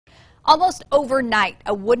Almost overnight,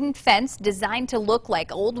 a wooden fence designed to look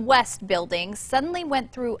like Old West buildings suddenly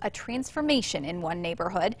went through a transformation in one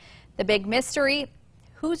neighborhood. The big mystery,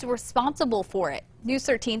 who's responsible for it? News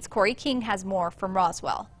 13's Corey King has more from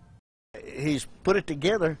Roswell. He's put it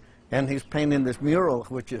together and he's painting this mural,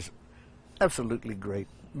 which is absolutely great,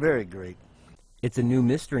 very great. It's a new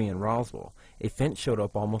mystery in Roswell. A fence showed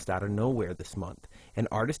up almost out of nowhere this month. An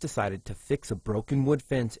artist decided to fix a broken wood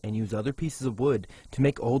fence and use other pieces of wood to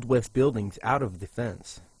make Old West buildings out of the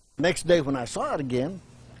fence. Next day when I saw it again,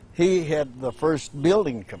 he had the first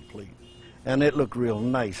building complete, and it looked real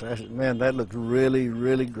nice. I said, man, that looks really,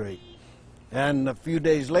 really great. And a few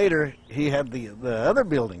days later, he had the other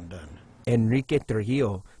building done. Enrique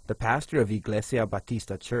Trujillo, the pastor of Iglesia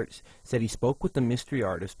Bautista Church, said he spoke with the mystery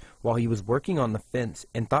artist while he was working on the fence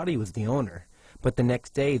and thought he was the owner. But the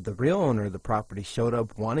next day, the real owner of the property showed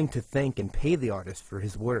up wanting to thank and pay the artist for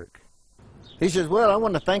his work. He says, well, I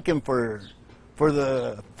want to thank him for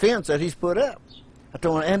the fence that he's put up. I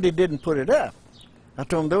told him, Andy didn't put it up. I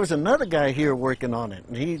told him there was another guy here working on it.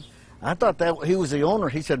 And I thought that he was the owner.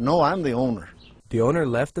 He said, no, I'm the owner. The owner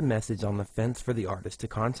left a message on the fence for the artist to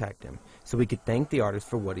contact him, so he could thank the artist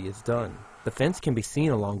for what he has done. The fence can be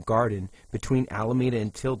seen along Garden between Alameda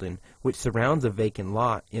and Tilden, which surrounds a vacant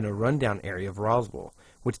lot in a rundown area of Roswell,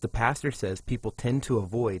 which the pastor says people tend to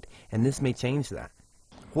avoid, and this may change that.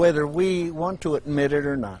 Whether we want to admit it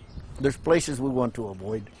or not, there's places we want to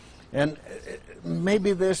avoid. And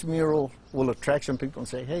maybe this mural will attract some people and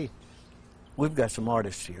say, hey, we've got some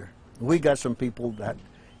artists here. We got some people that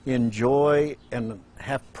enjoy and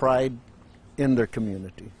have pride in their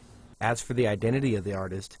community. As for the identity of the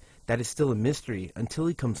artist, that is still a mystery until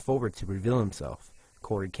he comes forward to reveal himself.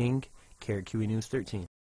 Corey King, KRQE News 13.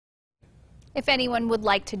 If anyone would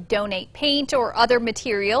like to donate paint or other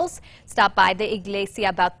materials, stop by the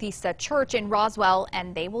Iglesia Bautista Church in Roswell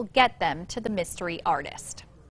and they will get them to the mystery artist.